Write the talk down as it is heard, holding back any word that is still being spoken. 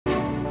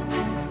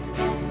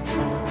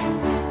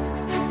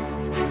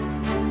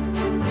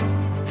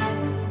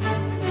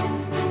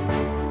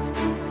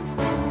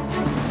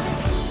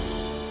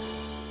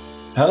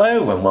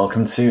Hello and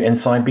welcome to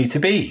Inside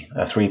B2B,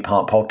 a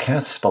three-part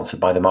podcast sponsored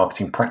by the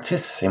Marketing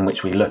Practice, in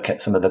which we look at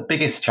some of the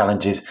biggest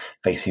challenges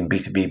facing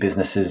B2B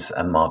businesses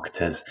and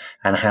marketers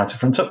and how to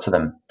front up to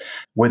them.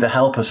 With the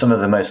help of some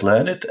of the most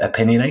learned,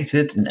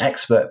 opinionated and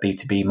expert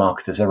B2B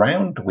marketers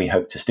around, we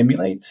hope to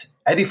stimulate,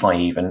 edify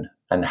even,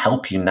 and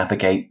help you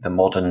navigate the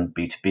modern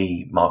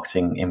B2B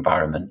marketing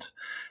environment.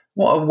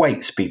 What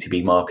awaits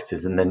B2B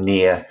marketers in the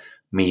near,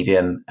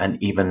 medium and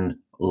even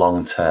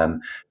long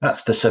term?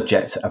 That's the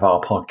subject of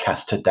our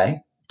podcast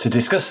today. To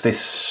discuss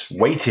this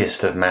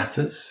weightiest of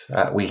matters,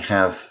 we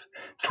have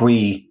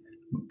three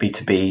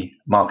B2B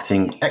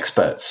marketing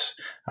experts.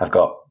 I've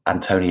got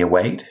Antonia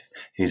Wade,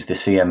 who's the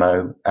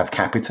CMO of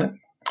Capita,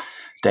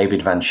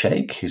 David Van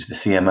Schaik, who's the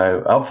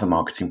CMO of the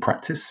Marketing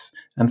Practice,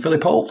 and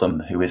Philip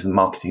Oldham, who is the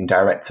Marketing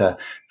Director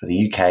for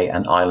the UK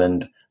and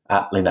Ireland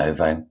at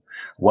Lenovo.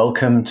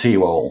 Welcome to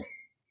you all.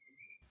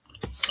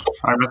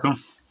 Hi, Russell.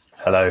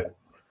 Hello.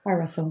 Hi,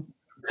 Russell.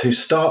 To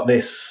start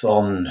this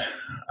on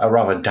a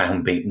rather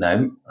downbeat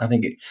note, I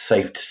think it's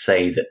safe to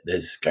say that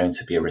there's going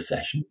to be a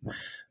recession.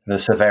 The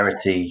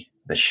severity,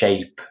 the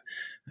shape,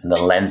 and the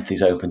length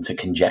is open to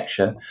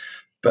conjecture,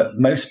 but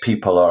most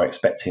people are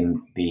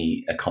expecting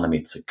the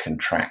economy to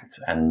contract,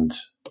 and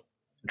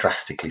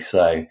drastically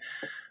so.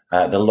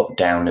 The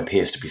lockdown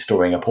appears to be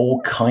storing up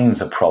all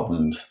kinds of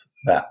problems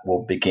that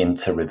will begin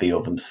to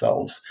reveal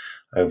themselves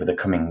over the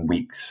coming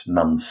weeks,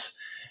 months,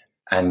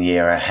 and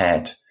year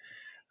ahead.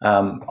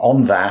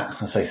 On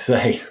that, as I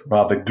say,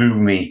 rather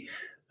gloomy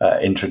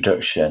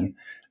introduction,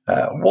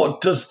 what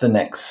does the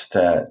next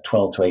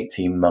 12 to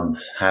 18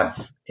 months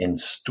have in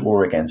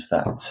store against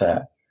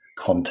that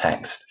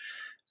context?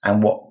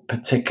 And what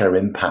particular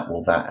impact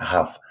will that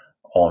have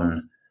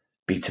on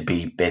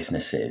B2B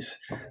businesses?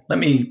 Let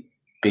me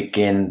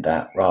begin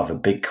that rather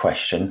big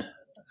question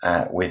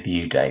with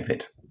you,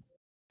 David.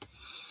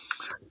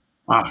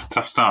 Wow,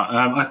 tough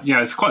start.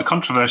 It's quite a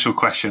controversial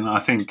question. I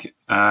think,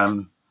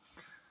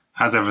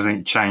 has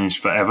everything changed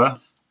forever,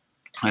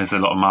 as a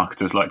lot of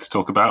marketers like to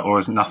talk about, or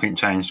has nothing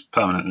changed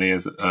permanently,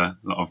 as a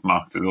lot of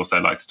marketers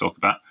also like to talk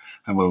about,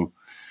 and we'll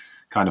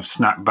kind of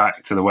snap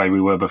back to the way we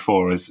were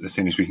before as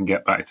soon as we can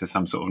get back to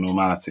some sort of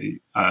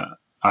normality?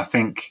 I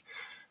think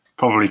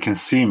probably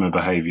consumer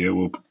behaviour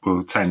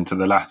will tend to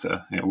the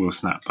latter. It will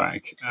snap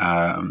back.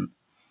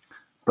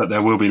 But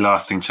there will be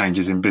lasting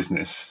changes in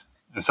business,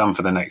 some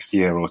for the next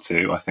year or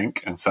two, I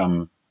think, and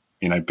some,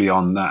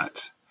 beyond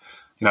that.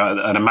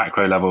 At a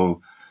macro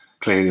level,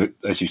 clearly,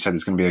 as you said,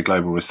 there's going to be a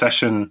global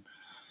recession,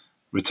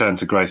 return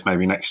to growth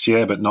maybe next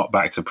year, but not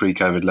back to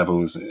pre-COVID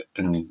levels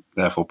and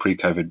therefore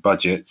pre-COVID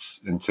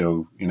budgets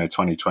until,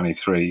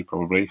 2023,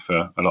 probably,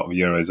 for a lot of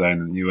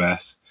Eurozone and the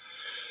US.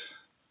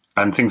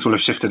 And things will have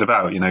shifted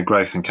about,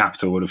 growth and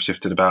capital would have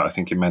shifted about, I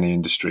think, in many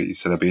industries.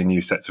 So there'll be a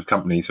new sets of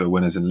companies who are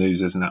winners and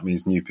losers, and that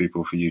means new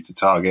people for you to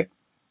target.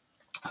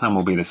 Some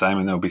will be the same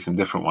and there'll be some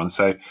different ones.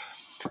 So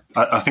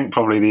I think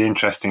probably the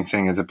interesting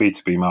thing as a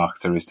B2B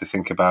marketer is to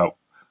think about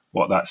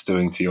what that's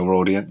doing to your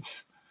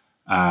audience.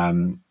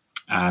 And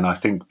I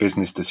think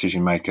business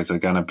decision makers are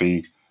going to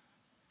be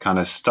kind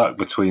of stuck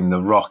between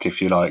the rock,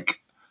 if you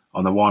like,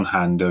 on the one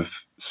hand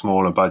of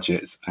smaller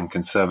budgets and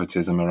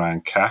conservatism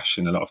around cash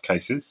in a lot of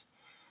cases,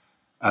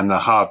 and the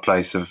hard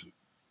place of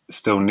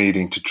still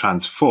needing to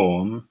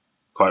transform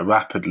quite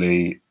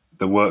rapidly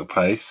the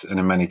workplace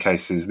and in many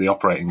cases the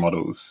operating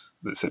models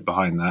that sit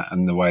behind that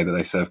and the way that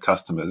they serve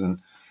customers. And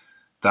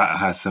that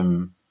has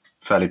some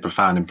fairly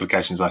profound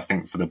implications, I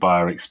think, for the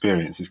buyer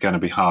experience. It's going to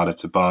be harder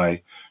to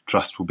buy.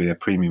 Trust will be a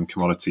premium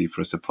commodity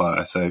for a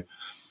supplier. So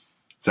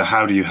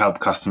how do you help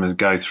customers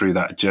go through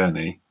that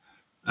journey?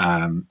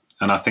 And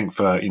I think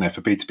for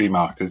B2B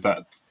marketers,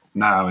 that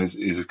now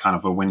is a kind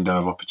of a window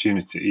of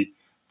opportunity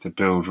to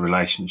build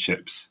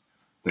relationships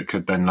that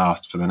could then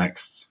last for the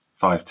next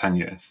 5-10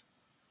 years.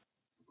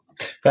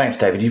 Thanks,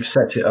 David. You've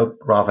set it up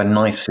rather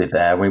nicely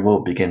there. We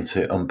will begin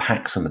to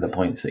unpack some of the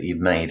points that you've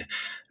made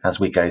as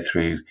we go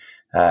through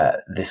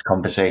this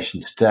conversation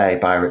today.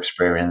 Buyer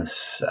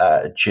experience,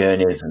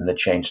 journeys and the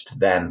change to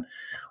them,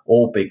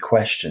 all big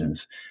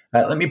questions.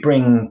 Let me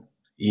bring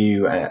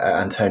you,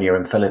 Antonia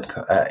and Philip,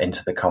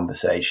 into the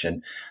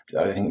conversation.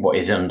 I think what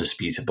is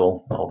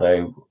undisputable,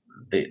 although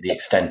the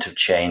extent of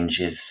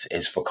change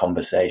is for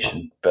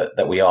conversation, but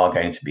that we are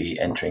going to be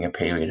entering a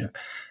period of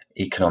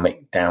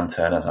economic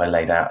downturn, as I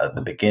laid out at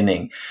the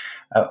beginning.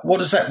 What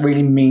does that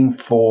really mean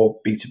for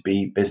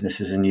B2B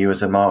businesses and you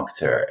as a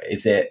marketer?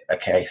 Is it a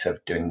case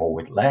of doing more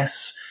with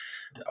less,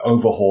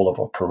 overhaul of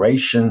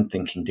operation,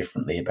 thinking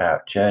differently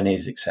about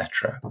journeys,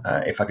 etc.?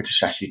 If I could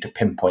just ask you to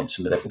pinpoint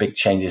some of the big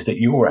changes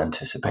that you're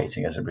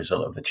anticipating as a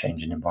result of the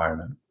changing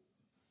environment.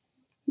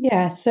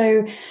 Yeah,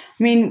 so,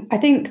 I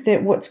think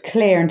that what's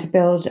clear, and to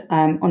build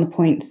on the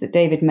points that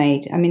David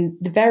made,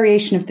 the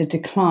variation of the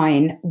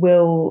decline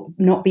will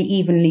not be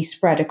evenly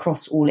spread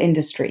across all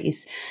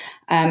industries.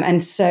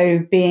 And so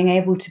being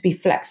able to be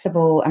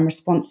flexible and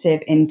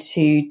responsive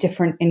into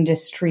different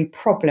industry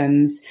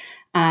problems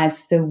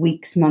as the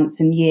weeks, months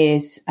and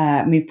years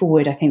move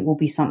forward, I think will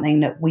be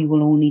something that we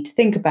will all need to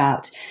think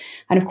about.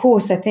 And of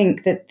course, I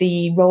think that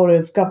the role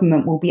of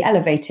government will be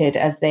elevated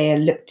as they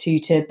look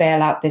to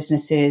bail out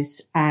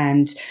businesses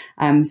and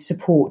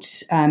support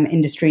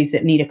industries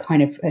that need a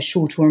kind of a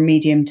short or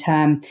medium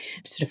term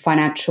sort of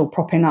financial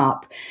propping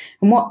up.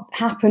 And what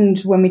happened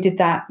when we did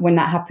that, when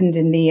that happened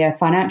in the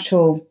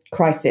financial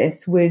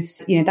crisis,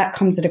 was, that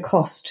comes at a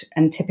cost,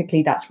 and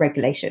typically that's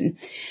regulation.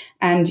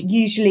 And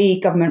usually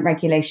government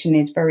regulation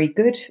is very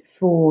good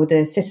for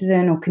the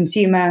citizen or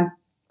consumer,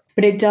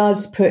 but it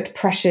does put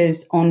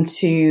pressures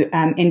onto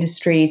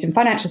industries, and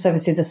financial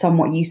services are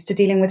somewhat used to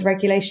dealing with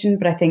regulation,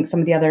 but I think some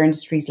of the other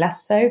industries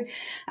less so.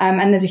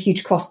 And there's a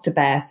huge cost to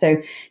bear.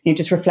 So,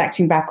 just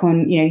reflecting back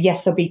on,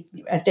 yes, there'll be,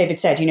 as David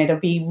said, there'll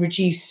be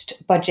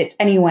reduced budgets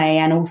anyway.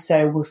 And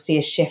also we'll see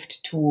a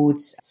shift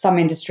towards some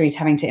industries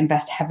having to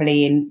invest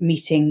heavily in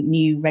meeting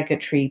new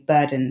regulatory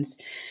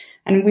burdens.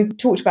 And we've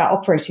talked about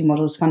operating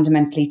models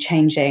fundamentally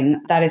changing.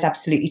 That is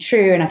absolutely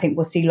true. And I think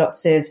we'll see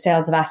lots of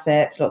sales of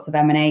assets, lots of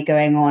M&A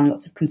going on,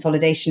 lots of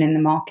consolidation in the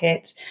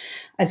market,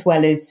 as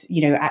well as,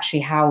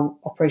 actually how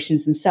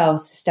operations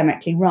themselves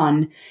systemically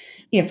run.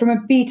 From a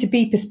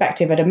B2B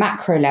perspective at a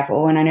macro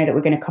level, and I know that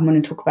we're going to come on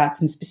and talk about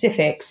some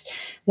specifics,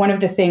 one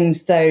of the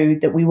things, though,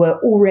 that we were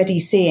already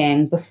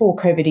seeing before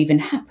COVID even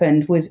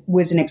happened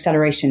was an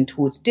acceleration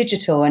towards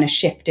digital and a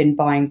shift in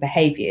buying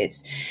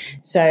behaviors.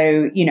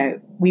 So,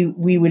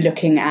 we were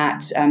looking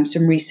at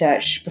some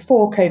research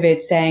before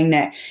COVID saying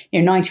that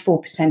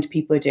 94% of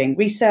people are doing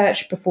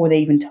research before they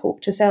even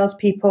talk to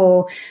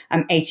salespeople.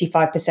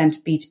 85%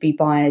 of B2B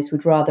buyers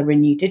would rather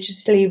renew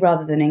digitally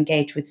rather than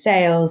engage with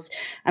sales.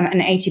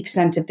 And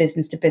 80% of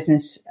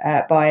business-to-business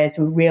buyers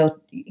were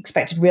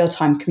expected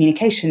real-time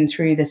communication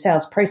through the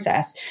sales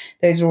process.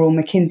 Those are all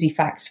McKinsey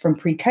facts from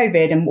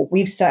pre-COVID. And what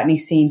we've certainly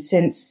seen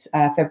since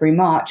February,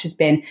 March has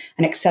been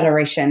an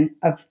acceleration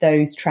of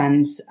those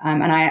trends.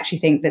 And I actually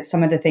think that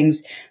some of the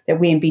things that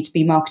we in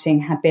B2B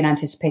marketing had been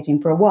anticipating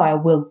for a while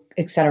will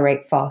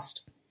accelerate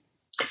fast.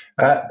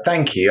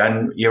 Thank you.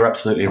 And you're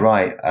absolutely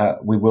right.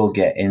 We will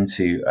get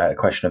into a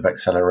question of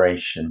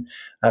acceleration.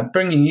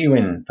 Bringing you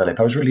in, Philip,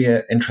 I was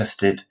really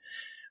interested,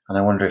 and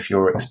I wonder if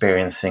you're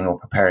experiencing or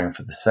preparing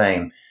for the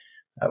same,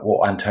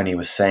 what Antonio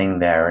was saying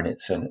there. And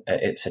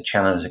it's a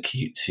challenge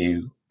acute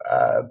to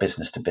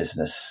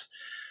business-to-business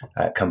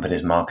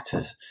companies,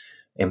 marketers,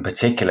 in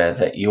particular,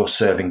 that you're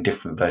serving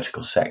different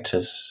vertical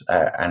sectors,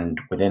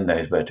 and within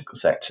those vertical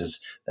sectors,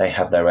 they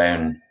have their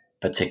own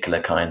particular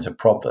kinds of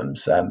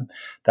problems.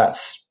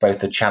 That's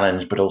both a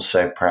challenge, but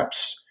also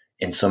perhaps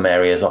in some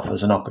areas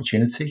offers an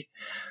opportunity.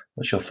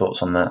 What's your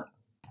thoughts on that?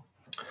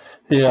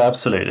 Yeah,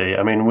 absolutely.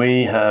 I mean,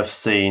 we have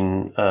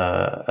seen,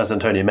 as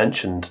Antonio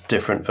mentioned,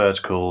 different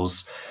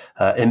verticals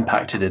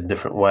impacted in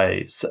different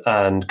ways,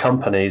 and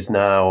companies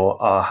now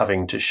are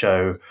having to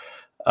show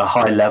a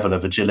high level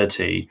of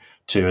agility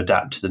to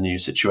adapt to the new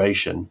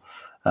situation.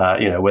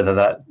 Whether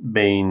that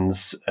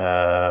means,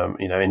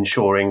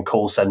 ensuring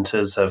call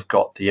centers have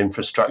got the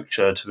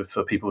infrastructure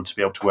for people to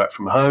be able to work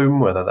from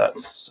home, whether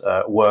that's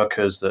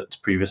workers that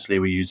previously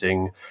were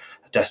using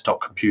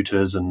desktop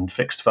computers and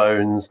fixed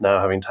phones, now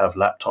having to have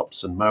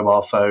laptops and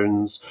mobile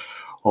phones,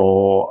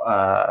 or,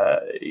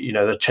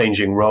 the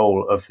changing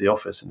role of the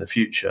office in the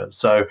future.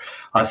 So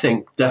I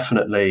think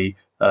definitely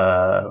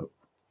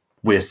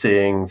we're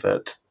seeing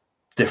that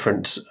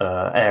different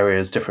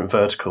areas, different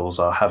verticals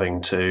are having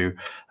to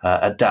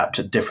adapt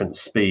at different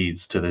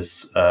speeds to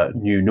this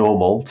new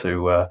normal,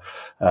 to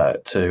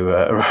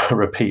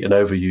repeat an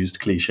overused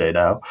cliche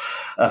now.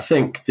 I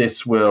think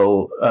this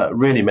will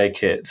really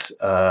make it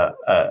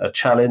a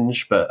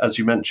challenge, but as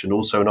you mentioned,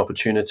 also an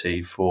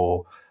opportunity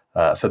for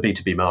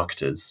B2B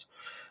marketers.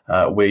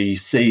 We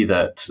see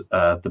that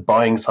the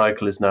buying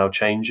cycle is now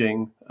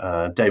changing.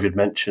 David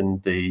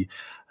mentioned the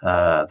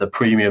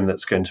premium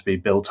that's going to be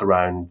built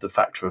around the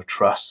factor of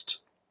trust.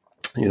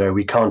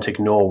 We can't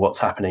ignore what's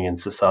happening in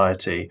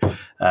society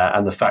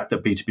and the fact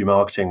that B2B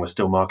marketing, we're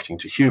still marketing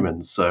to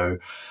humans. So,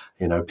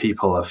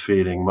 people are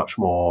feeling much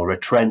more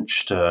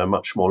retrenched,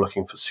 much more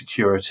looking for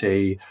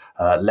security,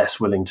 less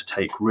willing to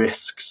take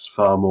risks,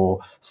 far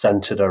more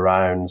centered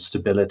around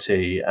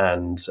stability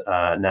and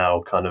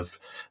now kind of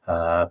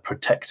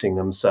protecting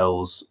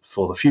themselves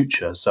for the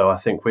future. So I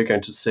think we're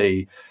going to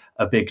see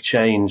a big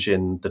change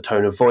in the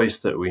tone of voice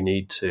that we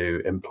need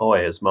to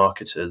employ as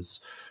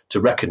marketers to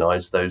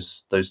recognise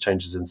those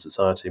changes in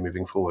society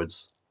moving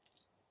forwards.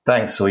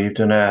 Thanks, Saul. You've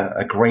done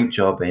a great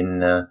job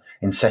in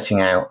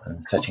setting out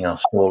and setting our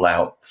stall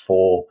out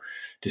for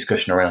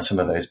discussion around some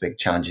of those big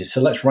challenges.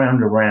 So let's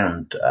round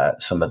around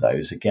some of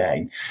those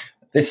again.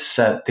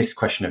 This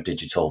question of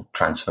digital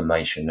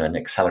transformation and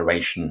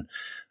acceleration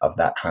of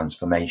that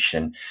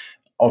transformation,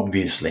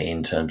 obviously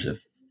in terms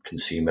of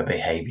consumer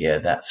behavior,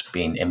 that's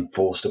been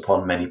enforced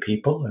upon many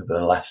people over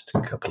the last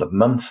couple of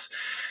months.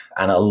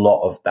 And a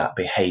lot of that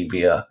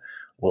behavior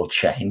will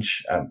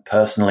change.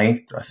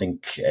 Personally, I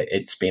think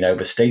it's been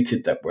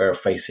overstated that we're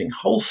facing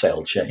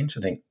wholesale change.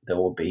 I think there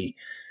will be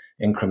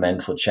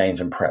incremental change,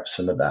 and perhaps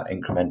some of that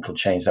incremental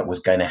change that was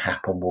going to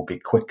happen will be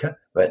quicker.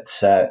 But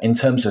in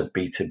terms of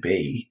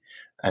B2B,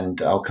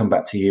 and I'll come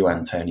back to you,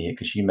 Antonia,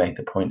 because you made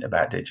the point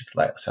about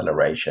digital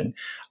acceleration.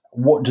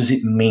 What does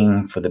it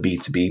mean for the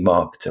B2B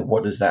marketer?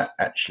 What does that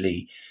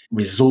actually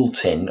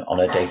result in on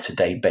a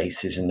day-to-day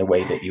basis in the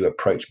way that you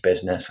approach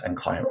business and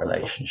client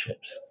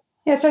relationships?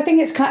 Yeah, so I think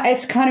it's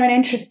kind of an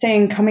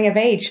interesting coming of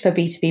age for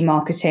B2B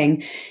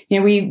marketing. You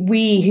know,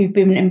 we who've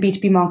been in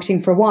B2B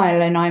marketing for a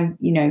while, and I'm,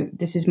 you know,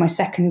 this is my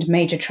second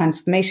major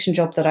transformation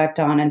job that I've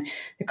done, and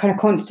the kind of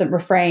constant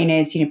refrain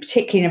is, you know,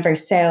 particularly in a very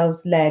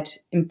sales-led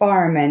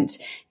environment,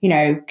 you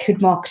know,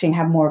 could marketing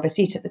have more of a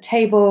seat at the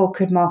table?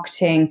 Could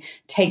marketing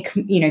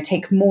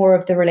take more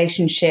of the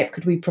relationship?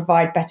 Could we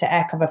provide better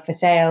air cover for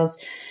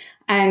sales?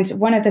 And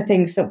one of the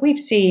things that we've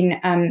seen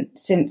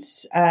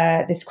since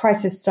this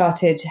crisis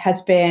started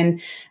has been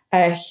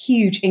a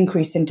huge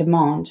increase in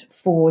demand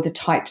for the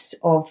types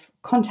of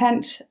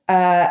content,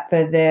 for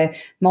the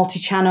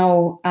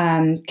multi-channel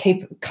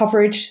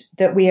coverage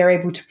that we are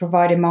able to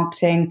provide in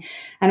marketing,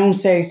 and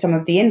also some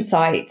of the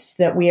insights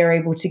that we are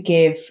able to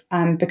give,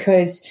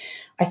 because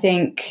I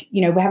think,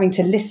 you know, we're having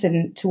to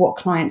listen to what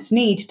clients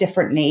need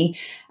differently.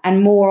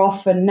 And more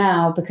often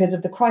now, because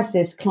of the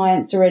crisis,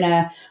 clients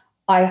are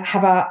I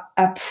have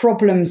a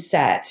problem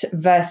set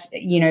versus,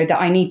 you know, that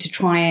I need to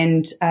try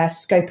and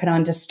scope and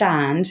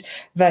understand,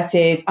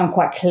 versus I'm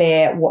quite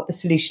clear what the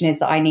solution is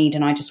that I need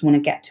and I just want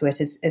to get to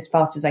it as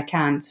fast as I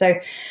can. So,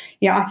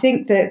 you know, I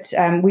think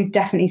that we've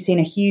definitely seen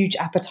a huge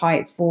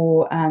appetite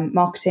for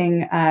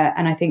marketing,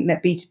 and I think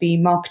that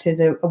B2B marketers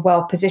are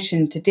well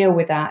positioned to deal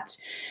with that.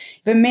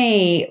 For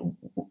me,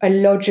 a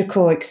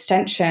logical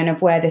extension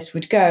of where this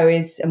would go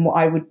is, and what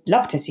I would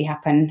love to see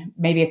happen,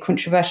 maybe a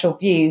controversial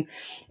view,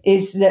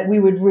 is that we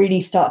would really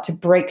start to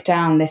break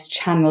down this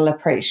channel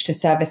approach to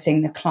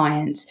servicing the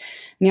client.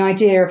 And the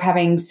idea of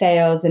having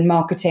sales and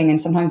marketing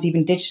and sometimes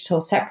even digital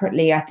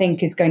separately, I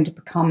think, is going to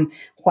become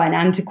quite an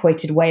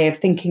antiquated way of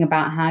thinking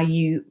about how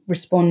you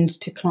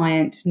respond to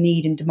client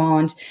need and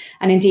demand.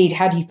 And indeed,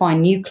 how do you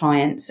find new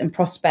clients and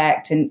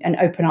prospect and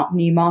open up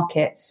new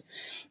markets?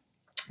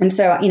 And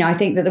so, you know, I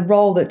think that the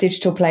role that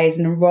digital plays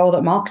and the role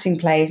that marketing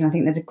plays, and I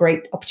think there's a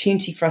great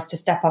opportunity for us to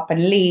step up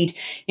and lead.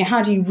 You know,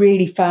 how do you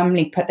really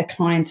firmly put the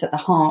client at the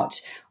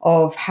heart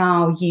of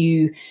how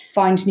you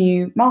find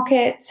new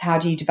markets? How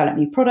do you develop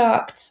new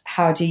products?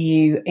 How do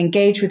you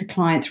engage with the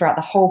client throughout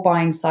the whole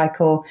buying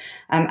cycle?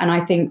 And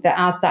I think that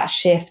as that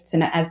shifts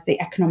and as the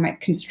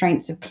economic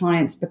constraints of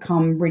clients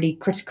become really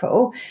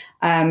critical,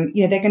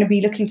 you know, they're going to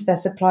be looking to their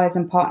suppliers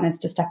and partners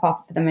to step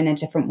up for them in a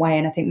different way.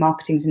 And I think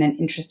marketing's in an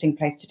interesting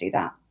place to do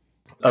that.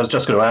 I was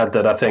just going to add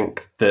that I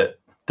think that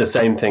the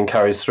same thing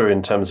carries through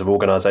in terms of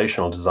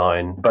organizational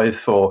design, both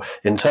for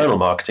internal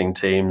marketing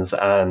teams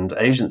and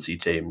agency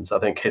teams. I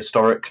think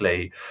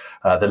historically,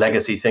 the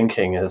legacy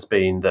thinking has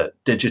been that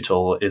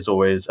digital is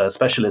always a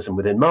specialism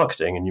within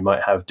marketing, and you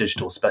might have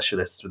digital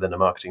specialists within a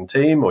marketing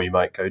team, or you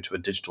might go to a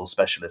digital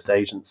specialist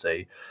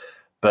agency.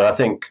 But I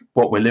think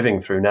what we're living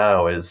through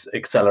now is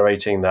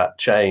accelerating that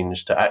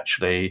change to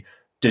actually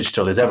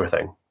digital is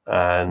everything.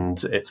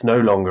 And it's no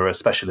longer a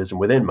specialism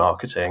within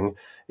marketing.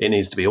 It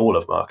needs to be all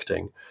of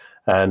marketing.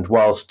 And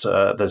whilst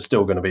there's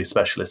still going to be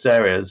specialist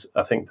areas,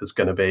 I think there's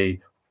going to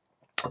be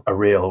a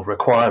real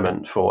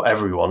requirement for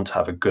everyone to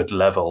have a good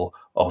level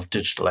of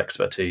digital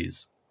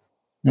expertise.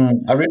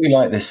 I really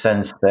like this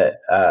sense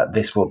that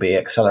this will be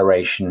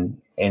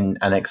acceleration in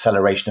an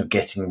acceleration of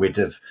getting rid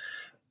of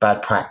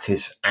bad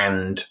practice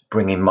and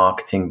bringing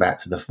marketing back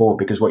to the fore,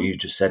 because what you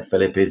just said,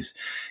 Philip, is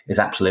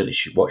absolutely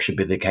what should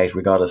be the case,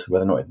 regardless of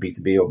whether or not it's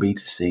B2B or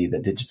B2C,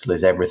 that digital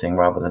is everything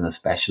rather than a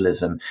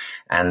specialism,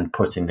 and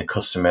putting the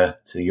customer,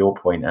 to your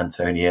point,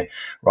 Antonia,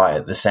 right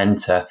at the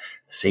center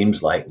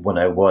seems like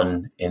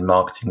 101 in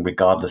marketing,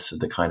 regardless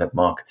of the kind of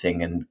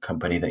marketing and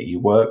company that you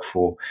work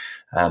for.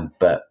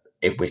 But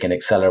if we can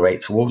accelerate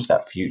towards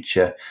that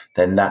future,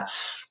 then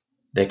that's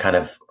the kind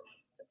of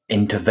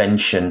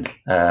intervention,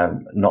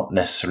 not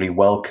necessarily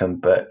welcome,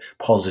 but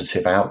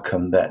positive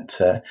outcome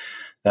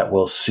that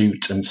will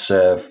suit and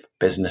serve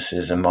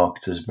businesses and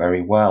marketers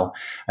very well.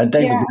 And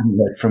David,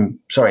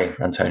 sorry,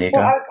 Antonia.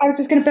 Well, I was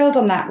just going to build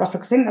on that, Russell,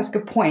 because I think that's a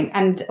good point.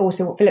 And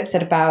also what Philip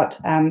said about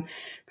kind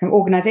of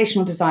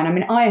organizational design. I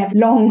mean, I have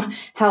long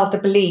held the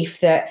belief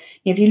that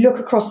if you look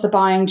across the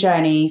buying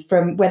journey,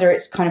 from whether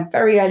it's kind of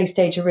very early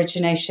stage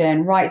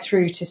origination right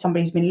through to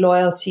somebody who's been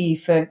loyal to you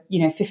for,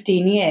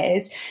 15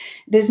 years,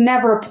 there's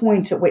never a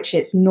point at which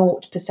it's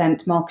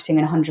 0% marketing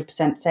and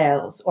 100%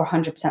 sales, or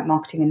 100%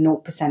 marketing and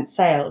 0%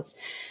 sales.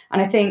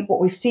 And I think what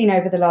we've seen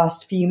over the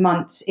last few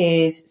months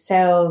is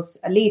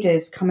sales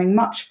leaders coming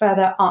much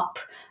further up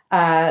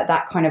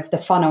that kind of the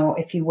funnel,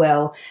 if you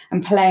will,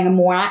 and playing a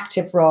more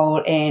active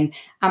role in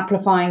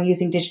amplifying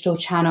using digital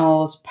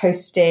channels,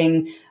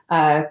 posting,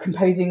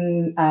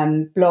 composing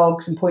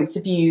blogs and points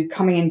of view,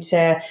 coming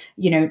into,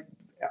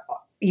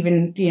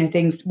 even,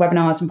 things,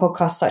 webinars and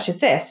podcasts such as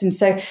this. And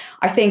so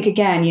I think,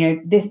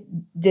 again,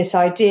 this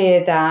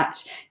idea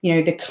that,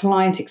 the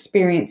client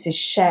experience is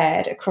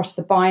shared across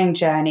the buying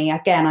journey.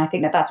 Again, I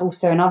think that that's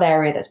also another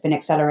area that's been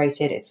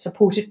accelerated. It's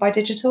supported by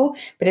digital,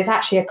 but it's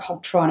actually a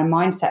cultural and a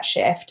mindset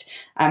shift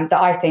that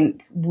I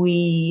think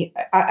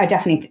I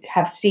definitely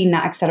have seen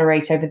that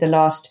accelerate over the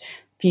last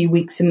few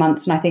weeks and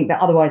months. And I think that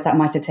otherwise that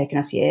might have taken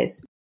us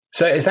years.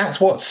 So is that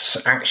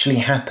what's actually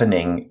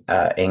happening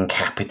in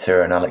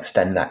Capita? And I'll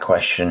extend that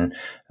question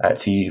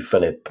to you,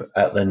 Philip,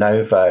 at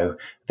Lenovo,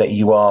 that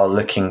you are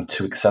looking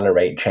to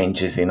accelerate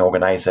changes in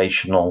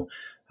organizational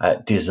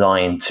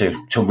design to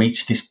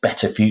reach this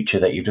better future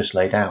that you've just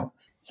laid out?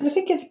 So I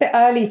think it's a bit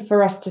early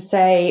for us to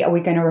say, are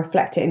we going to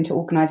reflect it into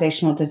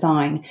organizational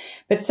design?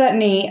 But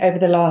certainly over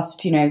the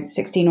last,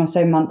 16 or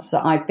so months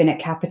that I've been at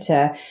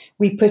Capita,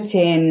 we put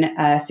in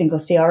a single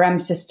CRM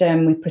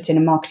system, we put in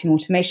a marketing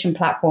automation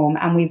platform,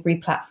 and we've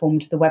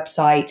replatformed the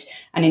website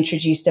and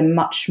introduced a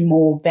much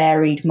more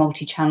varied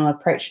multi-channel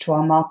approach to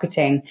our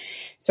marketing.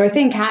 So I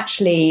think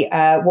actually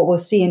what we'll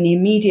see in the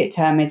immediate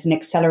term is an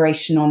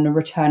acceleration on the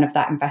return of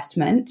that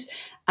investment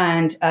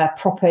and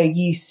proper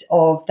use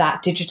of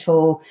that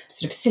digital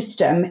sort of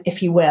system,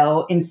 if you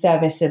will, in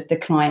service of the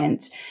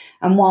client.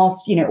 And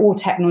whilst, all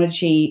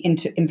technology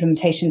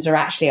implementations are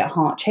actually at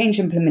heart change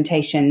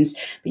implementations,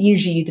 but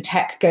usually the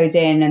tech goes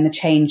in and the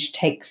change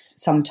takes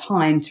some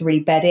time to really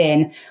bed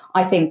in.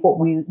 I think what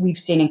we've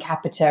seen in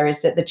Capita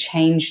is that the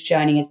change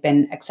journey has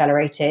been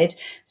accelerated.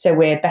 So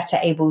we're better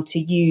able to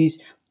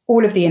use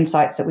all of the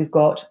insights that we've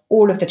got,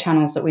 all of the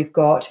channels that we've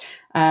got,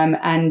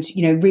 and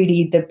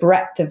really the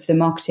breadth of the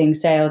marketing,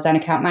 sales, and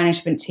account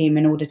management team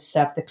in order to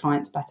serve the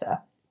clients better.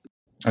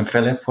 And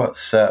Philip,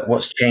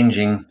 what's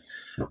changing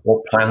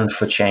or planned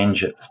for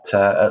change at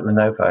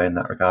Lenovo in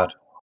that regard?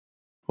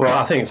 Well,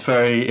 I think it's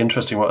very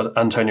interesting what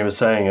Antonio was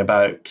saying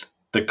about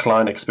the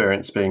client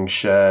experience being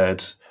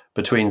shared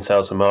between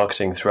sales and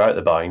marketing throughout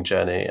the buying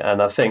journey.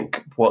 And I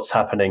think what's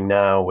happening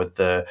now with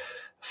the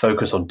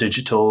focus on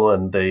digital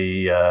and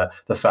the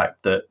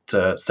fact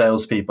that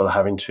salespeople are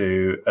having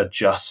to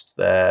adjust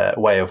their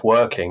way of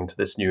working to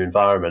this new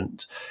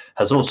environment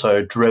has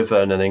also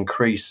driven an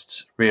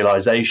increased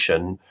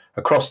realization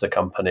across the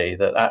company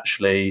that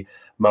actually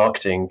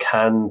marketing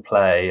can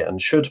play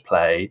and should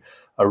play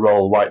a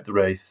role right the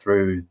way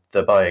through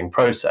the buying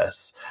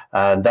process.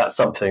 And that's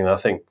something I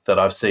think that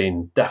I've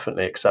seen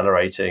definitely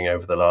accelerating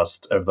over the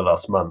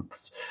last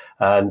months.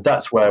 And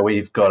that's where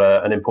we've got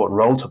an important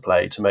role to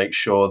play to make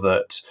sure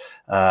that,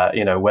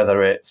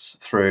 whether it's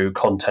through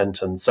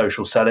content and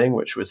social selling,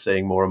 which we're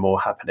seeing more and more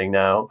happening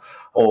now,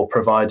 or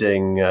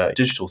providing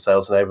digital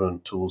sales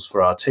enablement tools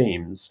for our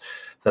teams,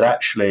 that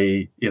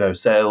actually,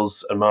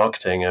 sales and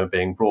marketing are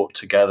being brought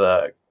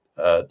together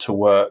to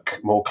work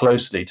more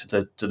closely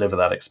to deliver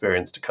that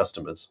experience to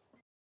customers.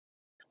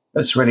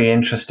 That's really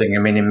interesting. I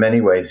mean, in many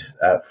ways,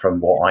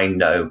 from what I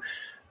know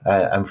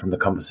and from the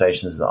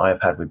conversations that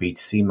I've had with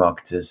B2C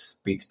marketers,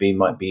 B2B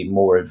might be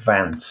more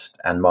advanced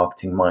and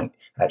marketing might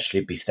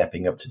actually be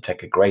stepping up to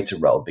take a greater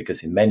role,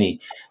 because in many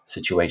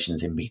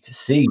situations in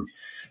B2C,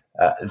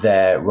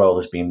 their role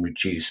has been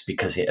reduced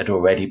because it had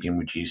already been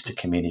reduced to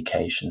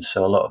communication.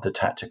 So a lot of the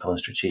tactical and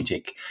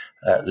strategic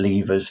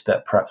levers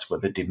that perhaps were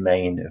the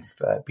domain of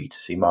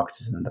B2C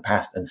marketers in the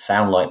past and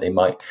sound like they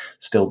might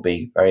still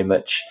be very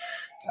much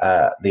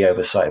the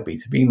oversight of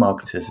B2B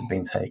marketers have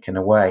been taken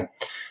away.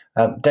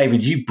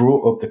 David, you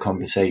brought up the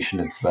conversation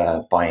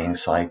of buying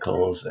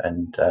cycles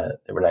and the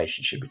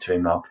relationship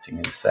between marketing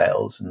and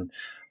sales and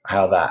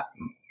how that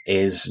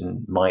is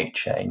and might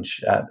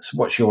change. So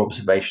what's your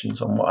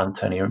observations on what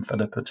Antonio and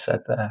Philip have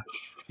said there?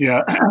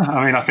 Yeah,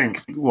 I mean, I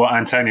think what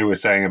Antonio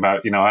was saying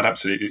about, I'd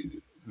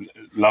absolutely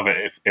love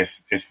it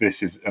if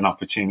this is an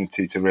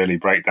opportunity to really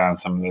break down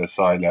some of the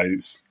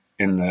silos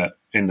in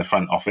the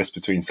front office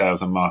between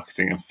sales and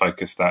marketing and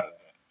focus that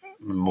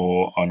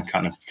more on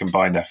kind of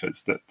combined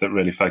efforts that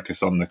really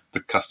focus on the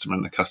customer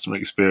and the customer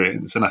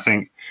experience. And I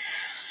think,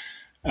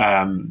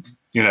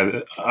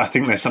 I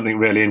think there's something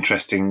really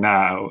interesting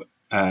now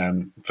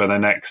for the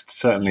next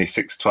certainly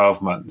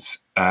 6-12 months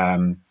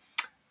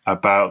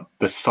about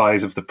the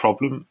size of the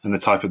problem and the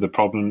type of the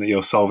problem that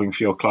you're solving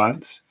for your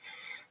clients.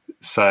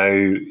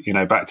 So,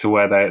 back to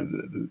where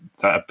that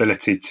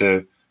ability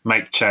to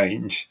make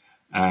change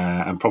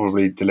and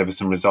probably deliver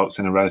some results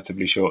in a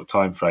relatively short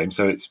time frame.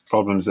 So it's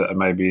problems that are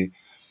maybe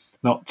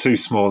not too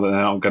small that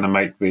they're not going to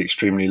make the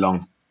extremely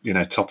long,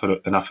 top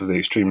enough of the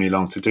extremely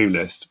long to-do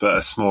list, but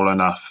are small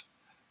enough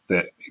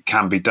that it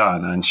can be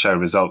done and show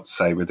results,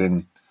 say,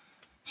 within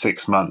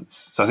 6 months.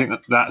 So I think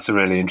that's a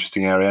really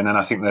interesting area. And then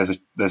I think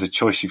there's a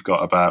choice you've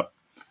got about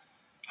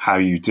how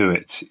you do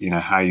it,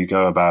 how you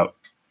go about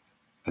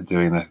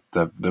doing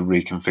the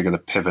reconfigure, the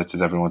pivot,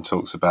 as everyone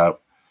talks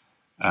about.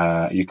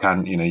 You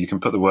can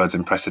put the words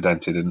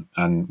unprecedented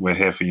and we're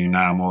here for you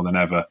now more than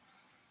ever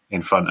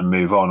in front and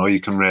move on, or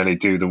you can really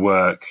do the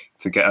work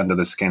to get under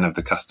the skin of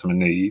the customer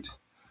need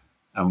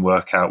and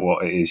work out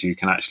what it is you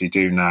can actually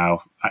do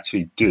now,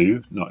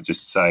 not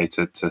just say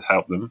to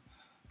help them,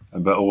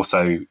 but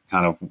also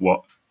kind of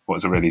what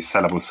what's a really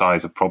sellable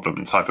size of problem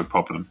and type of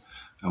problem,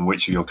 and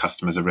which of your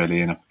customers are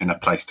really in a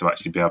place to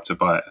actually be able to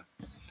buy it.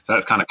 So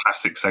that's kind of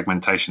classic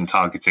segmentation,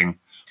 targeting,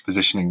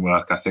 positioning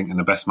work, I think, and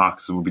the best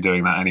marketers will be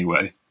doing that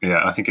anyway.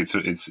 Yeah, I think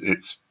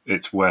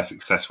it's where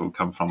success will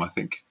come from, I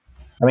think.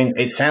 I mean,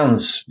 it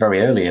sounds very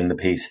early in the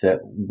piece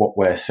that what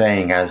we're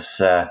saying as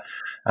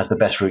the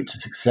best route to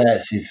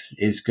success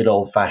is good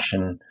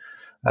old-fashioned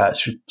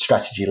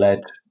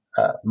strategy-led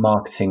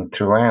marketing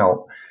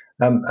throughout.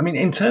 I mean,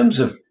 in terms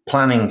of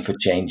planning for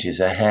changes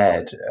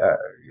ahead,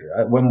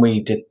 when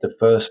we did the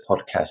first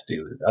podcast,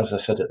 as I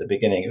said at the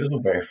beginning, it was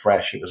all very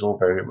fresh. It was all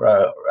very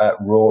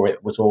raw.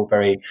 It was all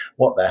very,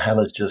 what the hell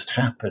has just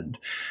happened?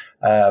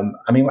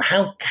 I mean,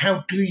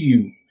 how do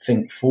you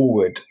think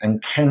forward,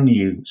 and can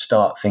you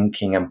start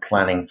thinking and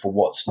planning for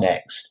what's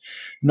next?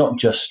 Not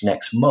just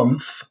next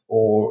month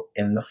or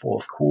in the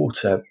fourth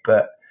quarter,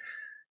 but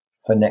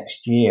for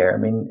next year. I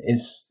mean,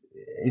 is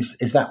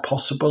that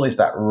possible? Is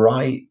that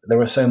right? There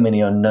are so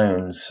many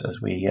unknowns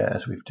as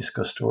we've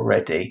discussed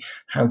already.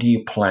 How do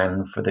you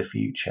plan for the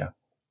future?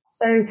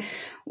 So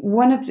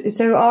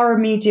our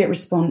immediate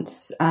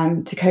response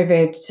to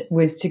COVID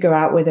was to go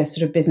out with a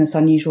sort of business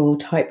unusual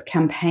type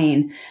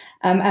campaign.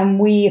 And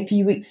we, a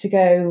few weeks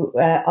ago,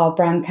 our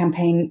brand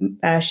campaign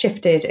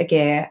shifted a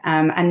gear,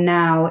 and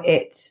now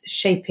it's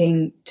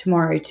shaping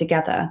tomorrow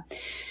together.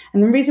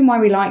 And the reason why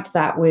we liked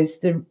that was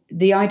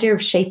the idea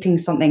of shaping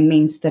something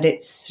means that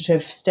it's sort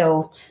of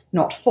still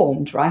not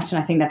formed, right?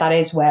 And I think that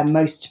is where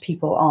most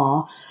people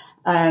are.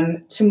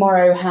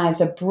 Tomorrow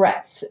has a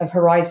breadth of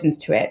horizons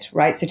to it,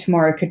 right? So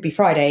tomorrow could be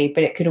Friday,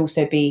 but it could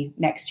also be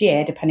next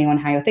year, depending on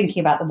how you're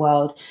thinking about the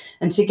world.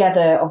 And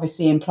together,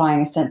 obviously,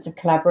 implying a sense of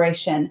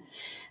collaboration.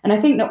 And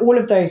I think that all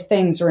of those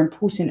things are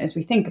important as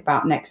we think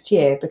about next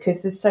year,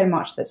 because there's so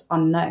much that's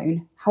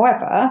unknown.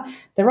 However,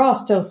 there are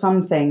still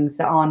some things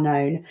that are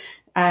known.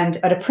 And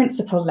at a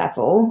principle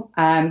level,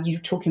 you're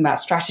talking about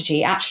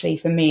strategy. Actually,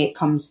 for me, it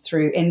comes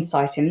through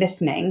insight and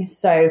listening.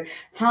 So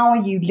how are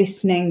you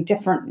listening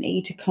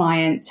differently to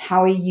clients?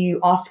 How are you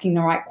asking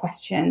the right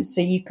questions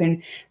so you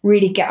can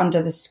really get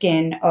under the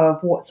skin of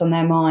what's on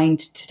their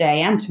mind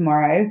today and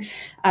tomorrow?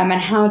 And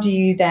how do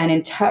you then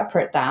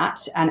interpret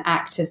that and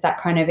act as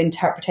that kind of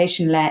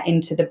interpretation layer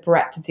into the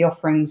breadth of the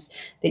offerings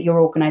that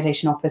your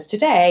organization offers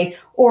today?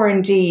 Or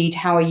indeed,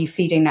 how are you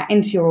feeding that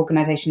into your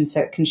organization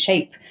so it can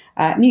shape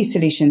new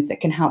solutions that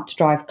can help to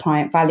drive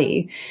client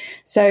value?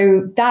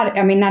 So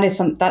that's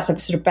a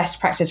sort of best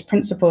practice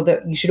principle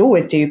that you should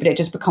always do, but it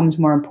just becomes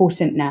more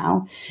important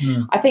now.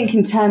 I think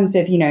in terms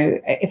of,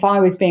 if I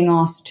was being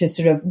asked to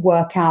sort of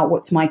work out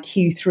what's my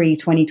Q3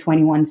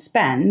 2021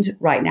 spend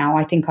right now,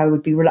 I think I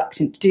would be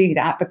reluctant to do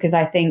that, because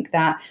I think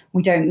that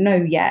we don't know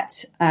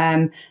yet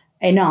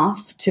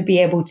enough to be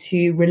able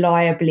to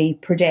reliably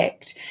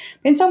predict.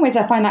 But in some ways,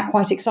 I find that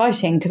quite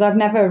exciting, because I've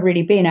never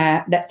really been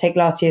let's take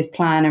last year's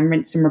plan and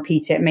rinse and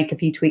repeat it, make a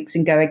few tweaks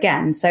and go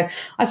again. So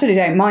I sort of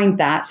don't mind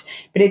that,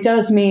 but it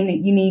does mean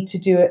that you need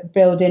to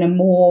build in a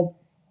more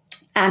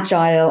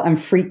agile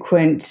and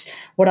frequent,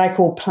 what I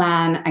call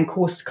plan and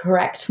course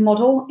correct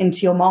model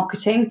into your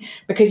marketing,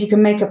 because you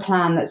can make a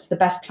plan that's the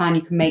best plan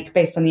you can make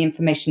based on the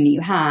information that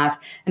you have.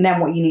 And then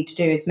what you need to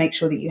do is make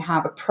sure that you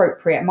have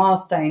appropriate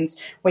milestones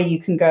where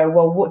you can go,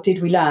 well, what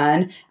did we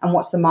learn? And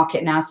what's the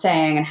market now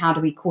saying? And how do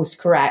we course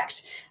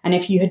correct? And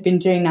if you had been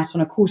doing that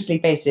on a quarterly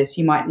basis,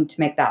 you might need to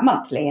make that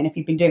monthly. And if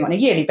you've been doing it on a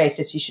yearly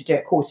basis, you should do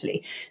it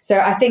quarterly. So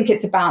I think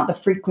it's about the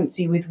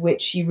frequency with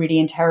which you really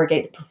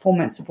interrogate the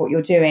performance of what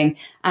you're doing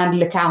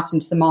and look out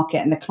into the market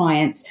and the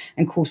clients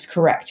and course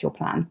correct your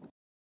plan.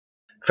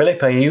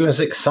 Philip, are you as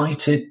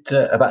excited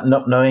about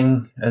not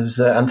knowing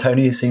as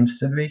Antonia seems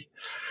to be?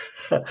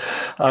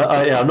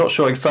 I'm not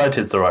sure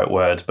excited is the right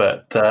word,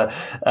 but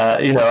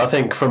I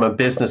think from a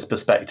business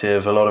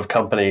perspective, a lot of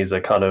companies are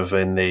kind of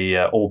in the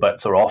all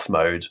bets are off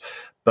mode.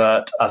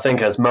 But I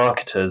think as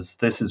marketers,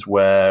 this is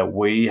where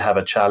we have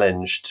a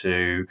challenge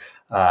to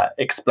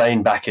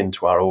explain back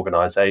into our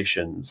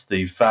organizations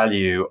the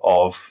value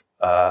of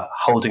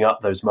holding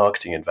up those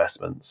marketing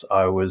investments.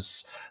 I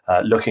was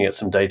looking at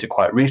some data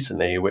quite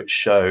recently, which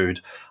showed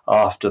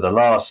after the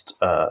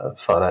last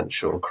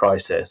financial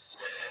crisis,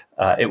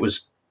 it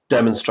was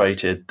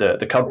demonstrated that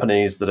the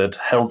companies that had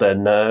held their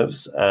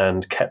nerves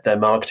and kept their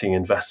marketing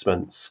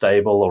investments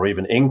stable or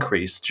even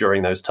increased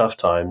during those tough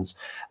times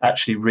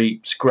actually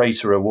reaped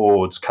greater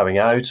rewards coming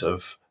out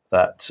of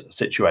that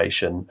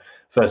situation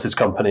versus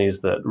companies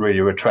that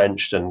really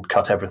retrenched and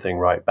cut everything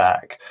right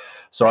back.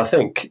 So I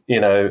think,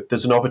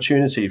 there's an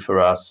opportunity for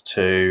us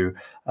to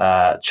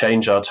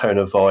change our tone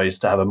of voice,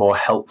 to have a more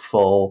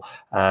helpful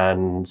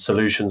and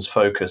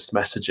solutions-focused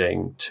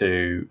messaging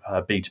to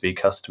B2B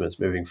customers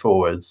moving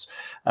forwards,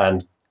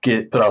 and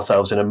put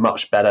ourselves in a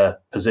much better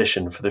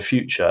position for the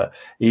future,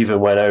 even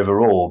when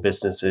overall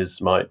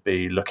businesses might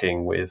be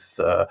looking with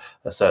a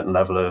certain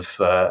level of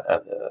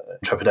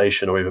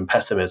trepidation or even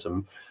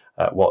pessimism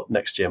at what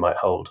next year might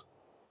hold.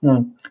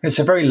 It's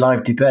a very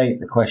live debate,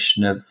 the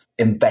question of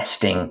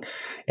investing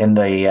in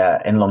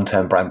in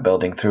long-term brand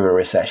building through a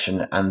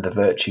recession and the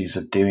virtues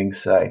of doing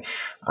so.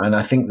 And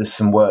I think there's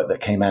some work that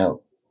came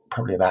out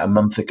probably about a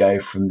month ago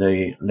from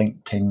the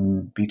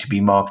LinkedIn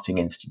B2B Marketing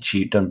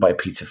Institute done by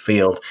Peter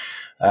Field,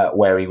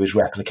 where he was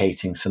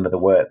replicating some of the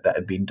work that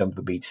had been done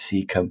for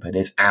B2C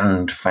companies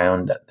and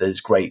found that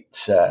there's great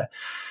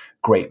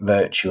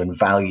virtue and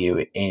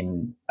value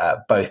in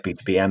both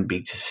B2B and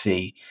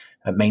B2C,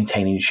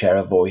 maintaining share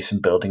of voice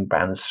and building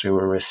brands through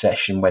a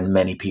recession when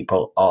many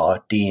people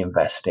are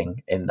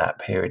de-investing in that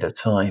period of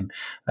time.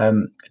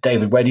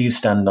 David, where do you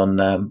stand on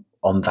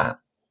that?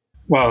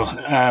 Well,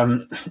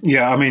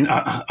 I mean,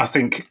 I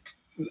think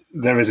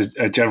there is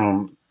a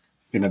general,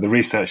 the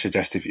research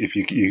suggests if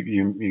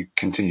you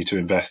continue to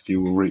invest,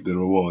 you will reap the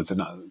rewards,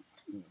 and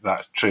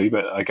that's true.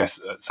 But I guess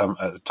at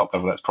the top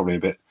level, that's probably a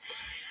bit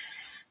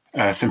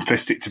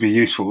simplistic to be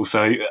useful.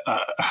 So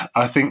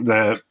I think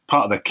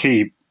part of the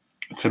key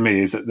to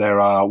me is that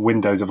there are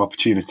windows of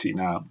opportunity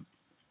now.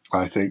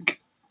 I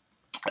think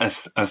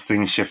as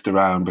things shift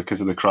around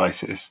because of the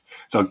crisis.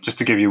 So just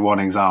to give you one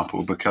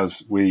example,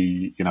 because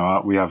we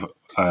have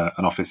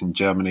an office in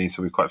Germany,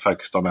 so we're quite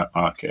focused on that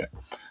market.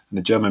 And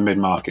the German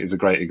mid-market is a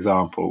great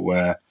example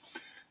where,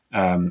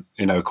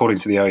 according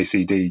to the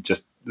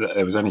OECD,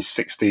 there was only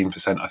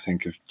 16%, I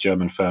think, of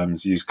German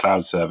firms use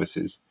cloud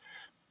services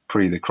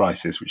pre the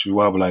crisis, which was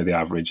well below the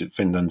average.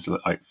 Finland's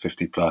like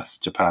 50 plus,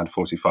 Japan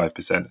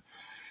 45%.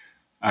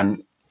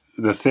 And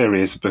the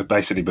theory is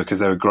basically because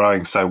they were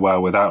growing so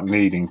well without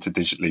needing to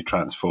digitally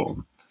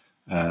transform.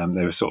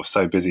 They were sort of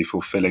so busy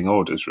fulfilling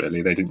orders,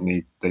 really. They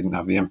didn't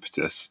have the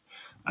impetus.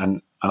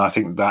 And I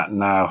think that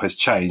now has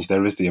changed.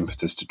 There is the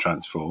impetus to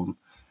transform.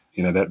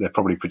 They're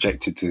probably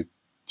projected to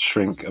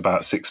shrink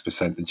about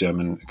 6% the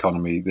German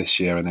economy this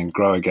year and then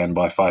grow again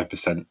by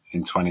 5%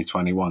 in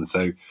 2021.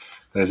 So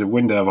there's a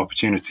window of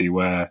opportunity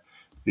where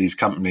these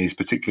companies,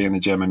 particularly in the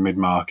German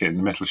mid-market and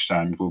the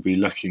Mittelstand, will be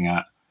looking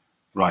at,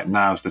 right,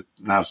 now's the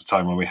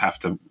time where we have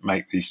to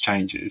make these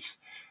changes,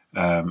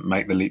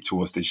 make the leap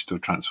towards digital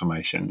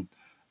transformation,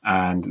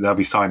 and they'll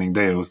be signing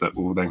deals that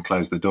will then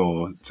close the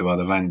door to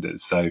other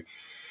vendors. So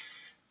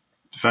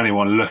for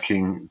anyone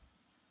looking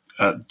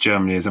at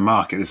Germany as a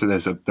market,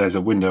 there's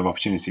a window of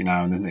opportunity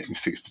now in the next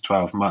 6 to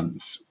 12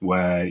 months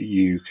where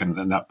you can,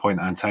 and that point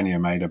that Antonio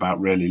made about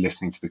really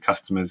listening to the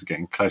customers,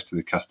 getting close to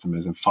the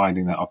customers and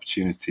finding that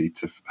opportunity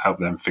to help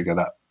them figure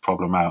that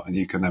problem out. And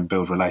you can then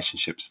build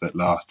relationships that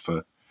last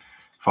for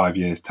 5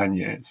 years, 10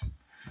 years.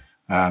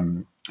 I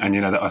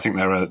think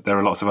there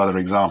are lots of other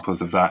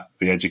examples of that.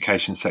 The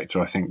education sector,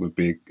 I think, would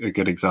be a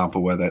good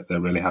example where they're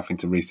really having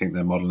to rethink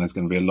their model. There's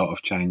going to be a lot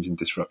of change and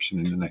disruption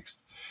in the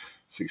next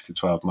 6 to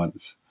 12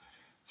 months.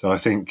 So I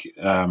think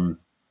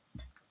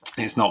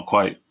it's not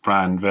quite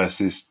brand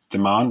versus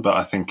demand, but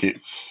I think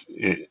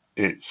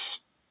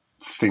it's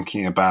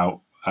thinking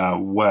about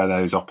where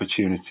those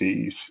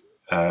opportunities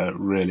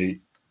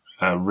really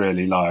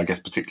lie. I guess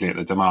particularly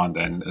at the demand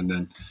end, and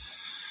then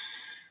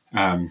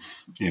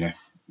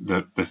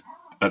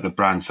at the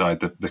brand side,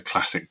 the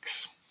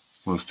classics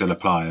will still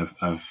apply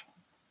of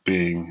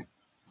being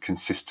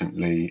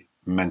consistently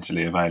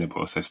mentally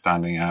available. So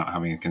standing out,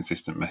 having a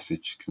consistent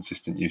message,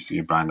 consistent use of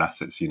your brand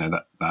assets,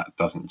 that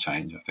doesn't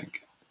change, I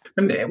think.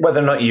 And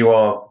whether or not you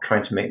are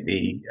trying to make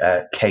the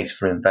case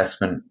for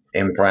investment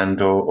in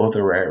brand or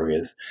other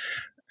areas,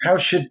 how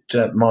should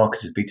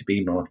marketers,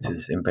 B2B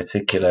marketers in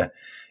particular,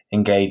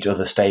 engage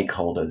other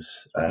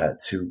stakeholders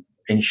to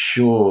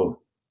ensure,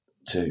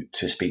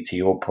 to speak to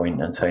your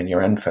point, Antonio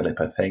and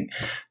Philip, I think,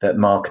 that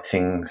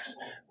marketing's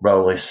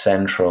role is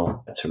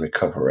central to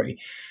recovery?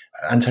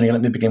 Antonio,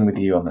 let me begin with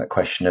you on that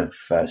question of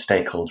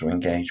stakeholder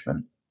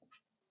engagement.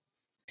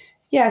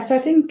 Yeah, so I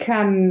think,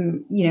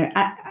 again,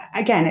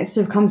 it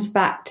sort of comes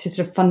back to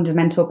sort of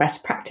fundamental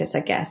best practice,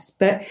 I guess.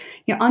 But,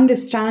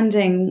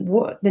 understanding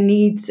what the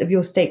needs of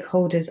your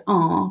stakeholders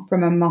are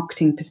from a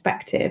marketing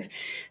perspective.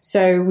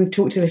 So we've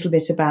talked a little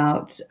bit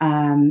about,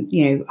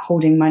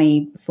 holding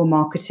money for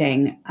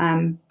marketing.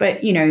 But,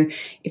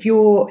 if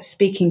you're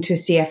speaking to a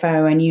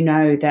CFO and you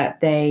know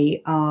that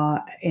they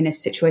are in a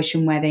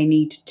situation where they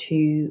need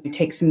to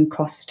take some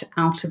cost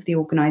out of the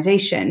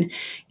organization,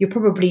 you're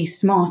probably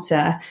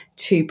smarter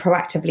to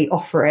proactively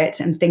offer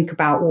it and think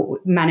about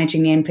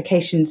managing the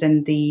implications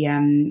and the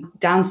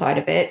downside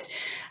of it,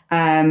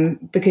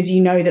 because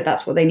you know that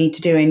that's what they need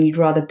to do and you'd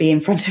rather be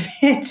in front of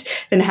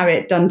it than have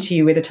it done to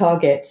you with a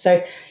target.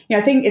 So, I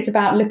think it's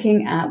about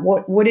looking at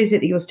what is it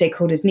that your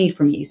stakeholders need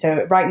from you.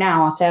 So right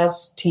now, our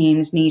sales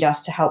teams need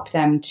us to help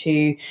them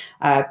to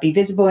be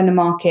visible in the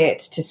market,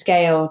 to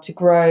scale, to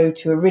grow,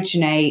 to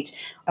originate.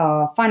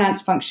 Our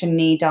finance function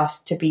need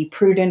us to be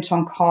prudent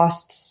on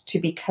costs, to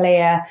be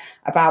clear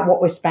about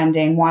what we're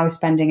spending, why we're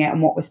spending it,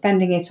 and what we're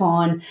spending it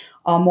on.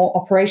 Our more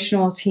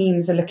operational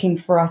teams are looking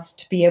for us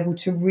to be able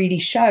to really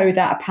show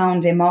that a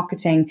pound in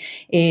marketing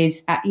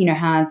is,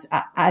 has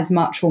as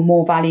much or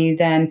more value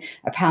than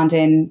a pound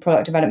in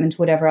product development,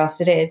 whatever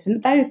else it is.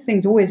 And those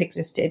things always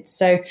existed.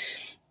 So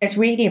it's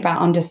really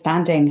about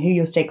understanding who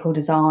your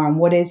stakeholders are and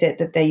what is it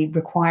that they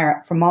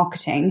require from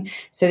marketing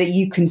so that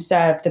you can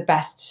serve the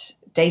best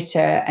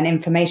data and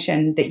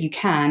information that you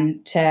can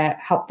to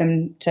help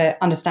them to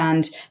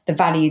understand the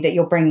value that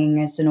you're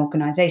bringing as an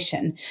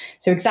organization.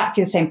 So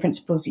exactly the same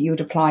principles that you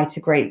would apply to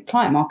great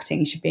client marketing,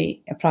 you should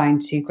be applying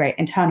to great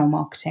internal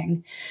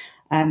marketing.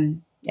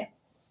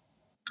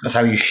 That's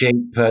how you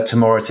shape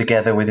tomorrow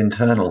together with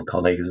internal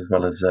colleagues as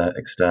well as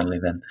externally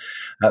then.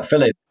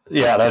 Philip?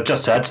 Yeah, no,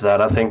 just to add to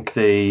that, I think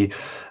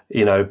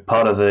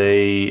part of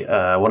the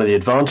one of the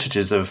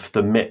advantages of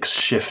the mix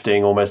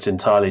shifting almost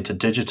entirely to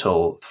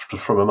digital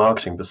from a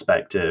marketing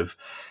perspective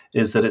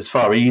is that it's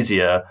far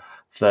easier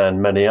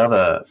than many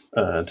other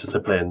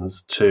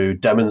disciplines to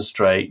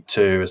demonstrate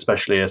to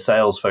especially a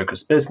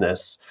sales-focused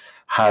business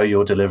how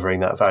you're delivering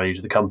that value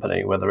to the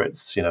company, whether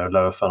it's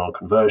lower funnel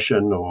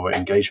conversion or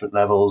engagement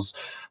levels.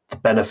 The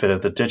benefit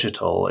of the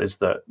digital is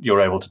that you're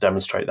able to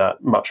demonstrate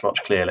that much,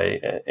 much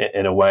clearly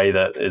in a way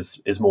that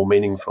is more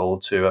meaningful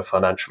to a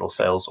financial or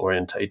sales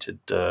orientated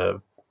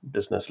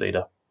business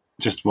leader.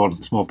 Just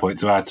one small point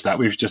to add to that.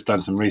 We've just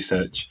done some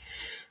research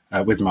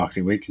with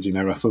Marketing Week, as you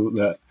know, Russell,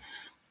 that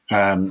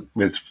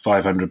with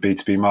 500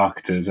 B2B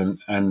marketers,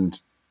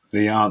 and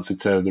the answer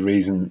to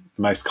the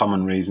most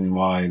common reason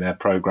why their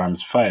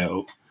programs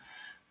fail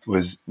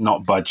was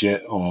not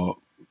budget or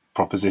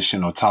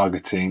proposition or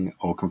targeting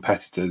or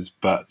competitors,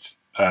 but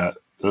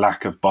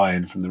lack of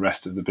buy-in from the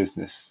rest of the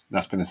business.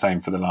 That's been the same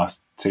for the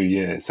last 2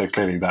 years. So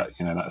clearly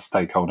that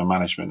stakeholder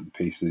management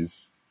piece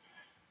is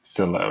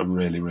still a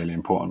really, really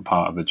important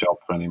part of the job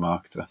for any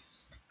marketer.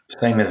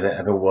 Same as it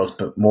ever was,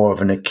 but more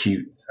of an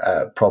acute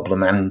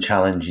problem and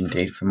challenge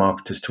indeed for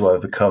marketers to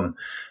overcome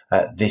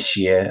this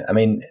year. I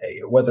mean,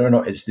 whether or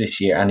not it's this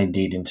year and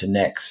indeed into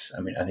next, I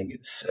mean, I think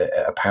it's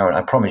apparent.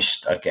 I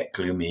promised I'd get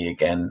gloomy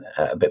again,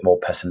 a bit more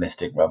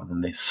pessimistic rather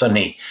than the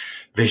sunny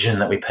vision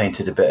that we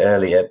painted a bit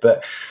earlier.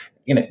 But,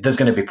 there's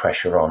going to be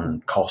pressure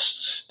on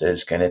costs.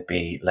 There's going to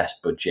be less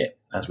budget,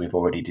 as we've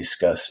already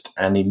discussed.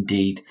 And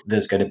indeed,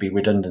 there's going to be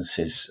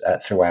redundancies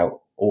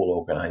throughout all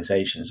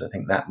organizations. I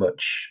think that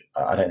much,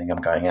 I don't think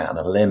I'm going out on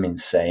a limb in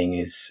saying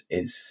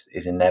is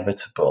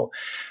inevitable.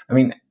 I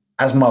mean,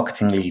 as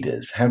marketing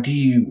leaders, how do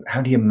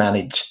you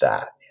manage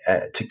that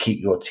to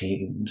keep your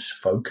teams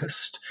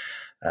focused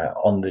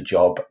on the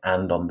job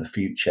and on the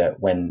future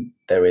when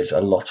there is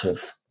a lot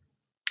of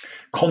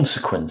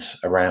consequence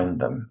around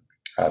them?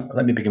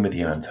 Let me begin with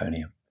you,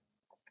 Antonia.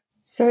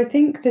 So I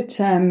think that,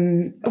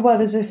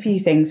 there's a few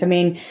things. I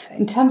mean,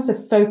 in terms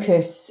of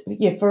focus,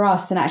 for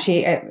us, and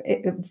actually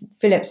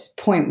Philip's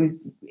point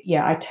was,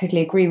 I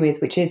totally agree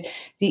with, which is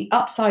the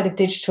upside of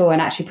digital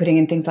and actually putting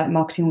in things like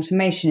marketing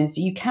automation is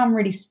you can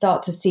really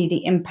start to see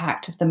the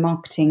impact of the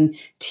marketing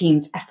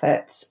team's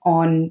efforts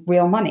on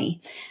real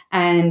money.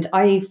 And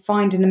I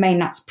find in the main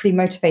that's pretty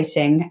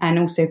motivating and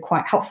also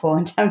quite helpful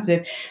in terms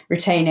of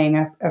retaining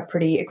a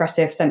pretty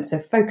aggressive sense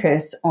of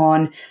focus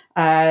on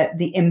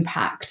the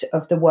impact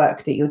of the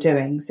work that you're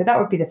doing. So that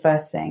would be the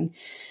first thing.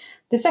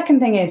 The second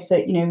thing is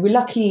that, we're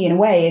lucky in a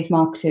way as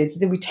marketers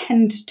that we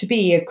tend to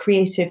be a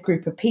creative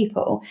group of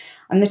people,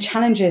 and the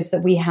challenges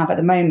that we have at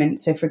the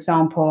moment. So for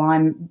example,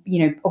 I'm,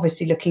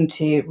 obviously looking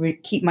to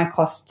keep my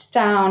costs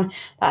down.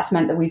 That's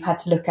meant that we've had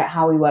to look at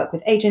how we work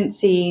with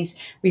agencies.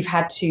 We've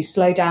had to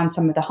slow down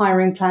some of the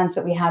hiring plans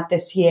that we had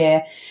this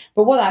year.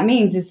 But what that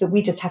means is that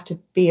we just have to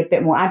be a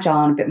bit more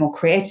agile and a bit more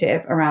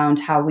creative around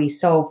how we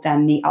solve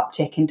then the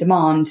uptick in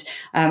demand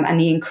and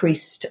the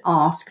increased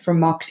ask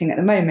from marketing at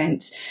the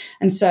moment.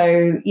 And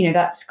so,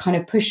 that's kind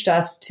of pushed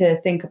us to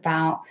think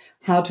about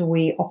how do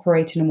we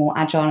operate in a more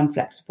agile and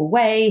flexible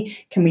way?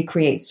 Can we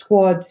create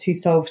squads who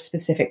solve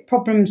specific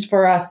problems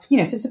for us? So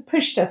it's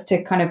pushed us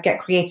to kind of get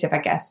creative, I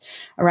guess,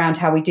 around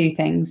how we do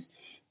things.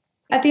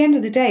 At the end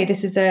of the day,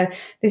 this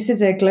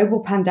is a global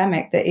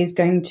pandemic that is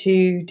going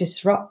to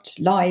disrupt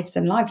lives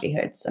and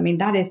livelihoods. I mean,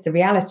 that is the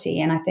reality.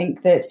 And I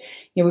think that,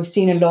 we've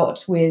seen a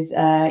lot with,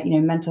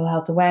 Mental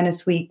Health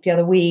Awareness Week the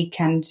other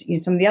week and,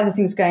 some of the other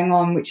things going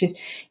on, which is,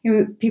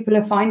 people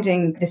are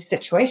finding this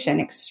situation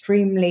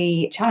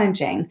extremely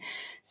challenging.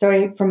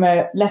 So from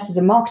less as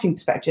a marketing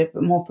perspective,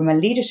 but more from a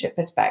leadership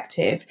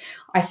perspective,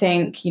 I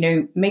think,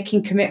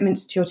 making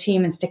commitments to your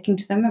team and sticking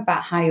to them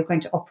about how you're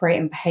going to operate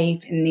and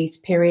behave in these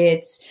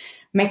periods,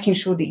 making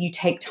sure that you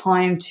take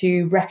time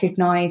to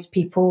recognize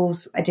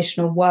people's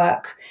additional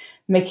work,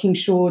 making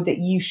sure that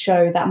you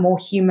show that more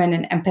human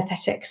and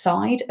empathetic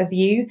side of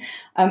you.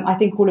 I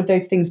think all of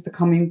those things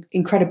become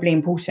incredibly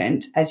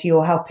important as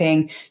you're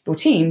helping your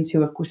teams,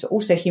 who of course are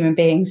also human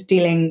beings,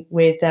 dealing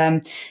with,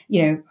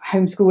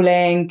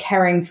 homeschooling,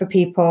 caring for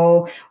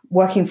people,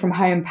 working from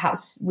home,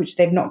 perhaps, which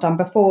they've not done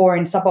before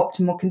in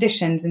suboptimal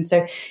conditions. And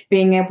so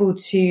being able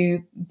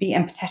to be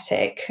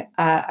empathetic,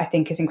 I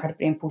think is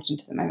incredibly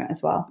important at the moment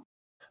as well.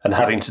 And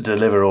having to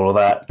deliver all of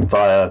that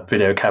via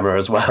video camera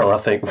as well, I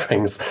think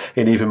brings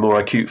in even more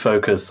acute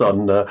focus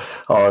on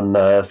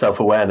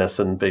self-awareness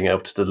and being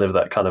able to deliver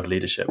that kind of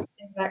leadership.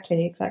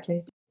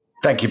 Exactly.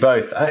 Thank you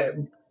both.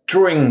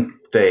 Drawing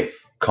the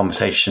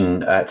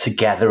conversation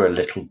together a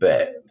little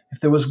bit,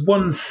 if there was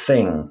one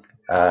thing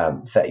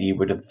that you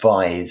would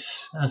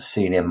advise as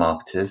senior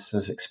marketers,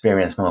 as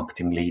experienced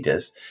marketing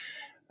leaders,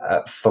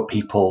 for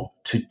people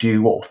to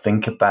do or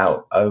think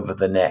about over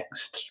the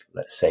next,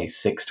 let's say,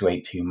 6 to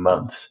 18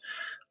 months,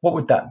 what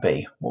would that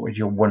be? What would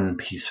your one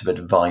piece of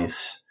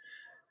advice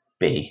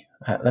be?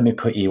 Let me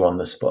put you on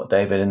the spot,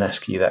 David, and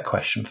ask you that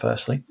question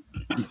firstly.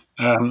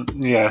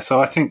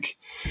 So I think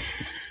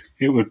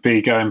it would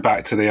be going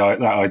back to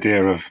that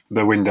idea of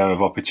the window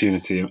of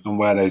opportunity and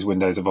where those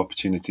windows of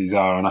opportunities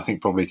are. And I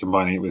think probably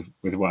combining it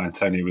with what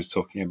Antonio was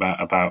talking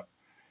about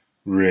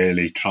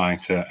really trying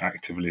to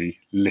actively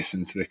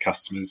listen to the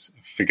customers,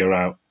 figure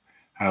out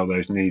how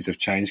those needs have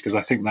changed. Because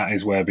I think that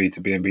is where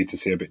B2B and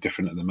B2C are a bit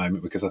different at the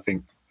moment, because I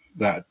think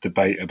that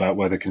debate about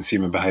whether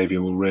consumer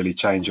behaviour will really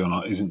change or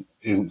not isn't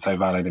so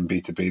valid in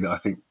B2B. That I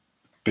think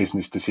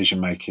business decision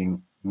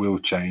making will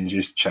change,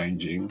 is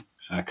changing.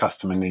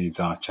 Customer needs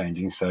are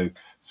changing. So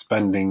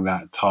spending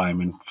that time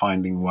and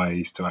finding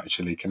ways to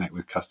actually connect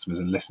with customers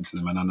and listen to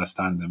them and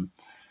understand them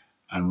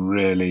and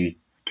really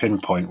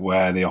pinpoint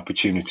where the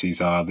opportunities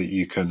are that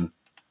you can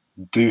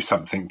do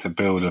something to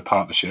build a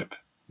partnership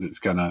that's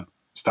going to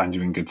stand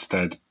you in good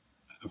stead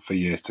for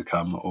years to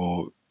come,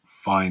 or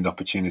find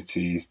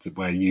opportunities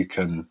where you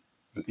can,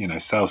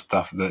 sell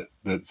stuff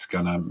that's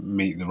going to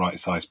meet the right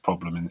size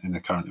problem in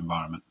the current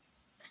environment.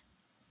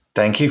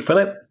 Thank you,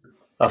 Philip.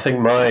 I think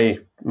my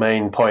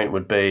main point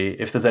would be,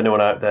 if there's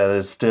anyone out there that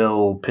is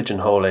still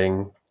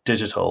pigeonholing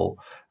digital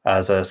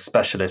as a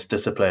specialist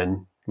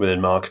discipline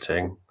within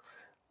marketing,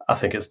 I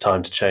think it's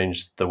time to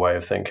change the way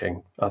of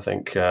thinking. I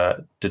think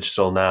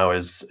digital now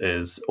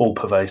is all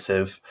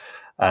pervasive,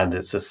 and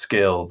it's a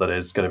skill that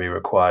is going to be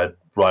required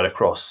right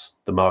across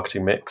the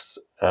marketing mix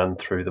and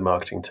through the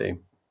marketing team.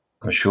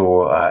 I'm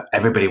sure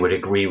everybody would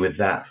agree with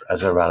that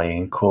as a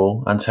rallying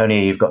call.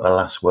 Antonia, you've got the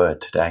last word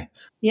today.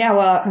 Yeah,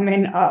 well, I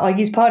mean, I'll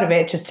use part of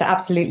it just to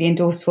absolutely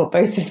endorse what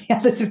both of the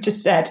others have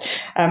just said.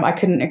 I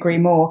couldn't agree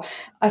more.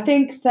 I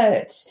think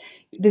that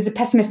there's a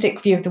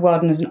pessimistic view of the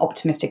world and there's an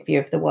optimistic view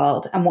of the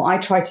world. And what I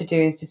try to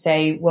do is to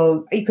say,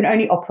 well, you can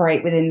only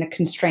operate within the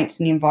constraints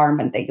and the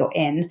environment that you're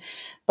in,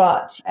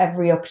 but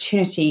every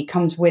opportunity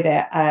comes with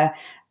it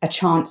a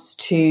chance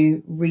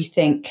to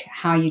rethink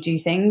how you do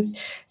things.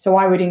 So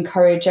I would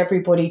encourage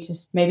everybody to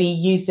maybe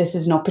use this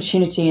as an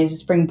opportunity, as a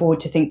springboard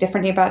to think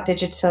differently about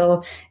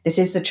digital. This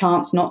is the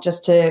chance not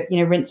just to,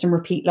 rinse and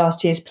repeat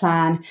last year's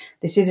plan.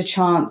 This is a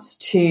chance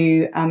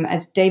to,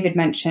 as David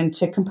mentioned,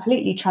 to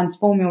completely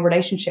transform your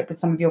relationship with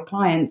some of your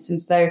clients.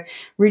 And so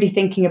really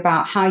thinking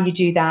about how you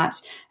do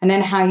that, and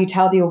then how you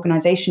tell the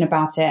organization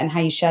about it and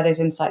how you share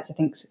those insights, I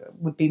think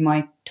would be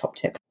my top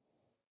tip.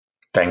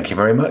 Thank you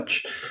very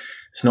much.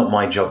 It's not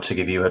my job to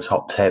give you a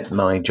top tip.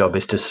 My job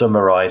is to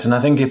summarize. And I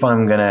think if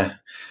I'm going to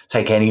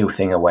take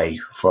anything away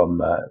from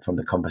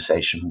the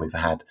conversation we've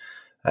had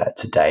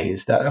today,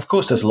 is that, of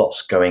course, there's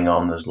lots going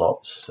on. There's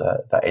lots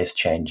that is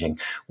changing.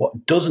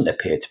 What doesn't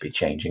appear to be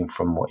changing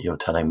from what you're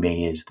telling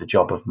me is the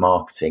job of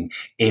marketing.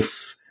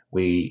 If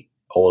we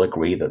all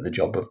agree that the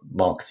job of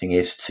marketing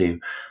is to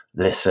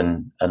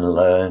listen and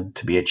learn,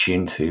 to be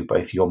attuned to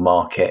both your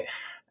market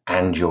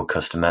and your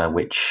customer,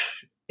 which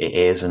it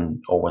is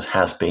and always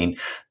has been,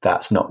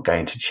 that's not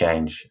going to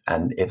change.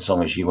 And as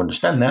long as you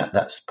understand that,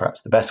 that's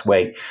perhaps the best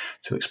way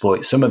to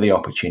exploit some of the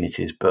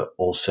opportunities, but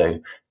also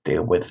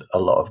deal with a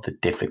lot of the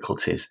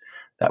difficulties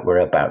that we're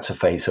about to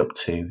face up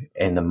to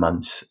in the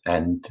months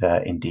and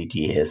indeed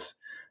years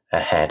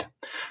ahead.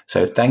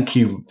 So thank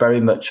you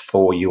very much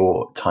for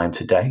your time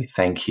today.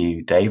 Thank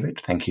you, David.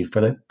 Thank you,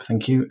 Philip.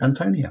 Thank you,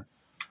 Antonia.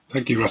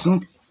 Thank you,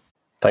 Russell.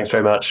 Thanks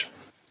very much.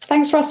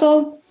 Thanks,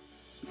 Russell.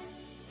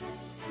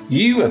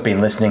 You have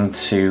been listening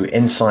to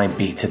Inside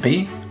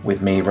B2B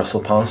with me,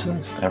 Russell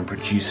Parsons, and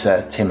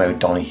producer Tim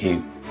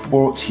O'Donoghue,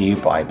 brought to you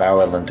by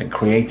Bauer London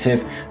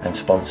Creative and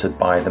sponsored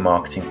by The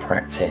Marketing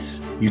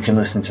Practice. You can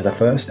listen to the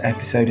first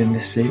episode in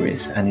this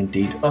series and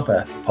indeed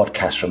other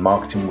podcasts from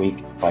Marketing Week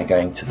by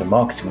going to the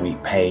Marketing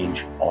Week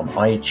page on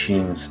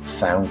iTunes,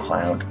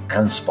 SoundCloud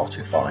and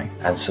Spotify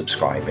and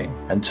subscribing.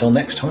 Until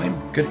next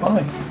time,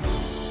 goodbye.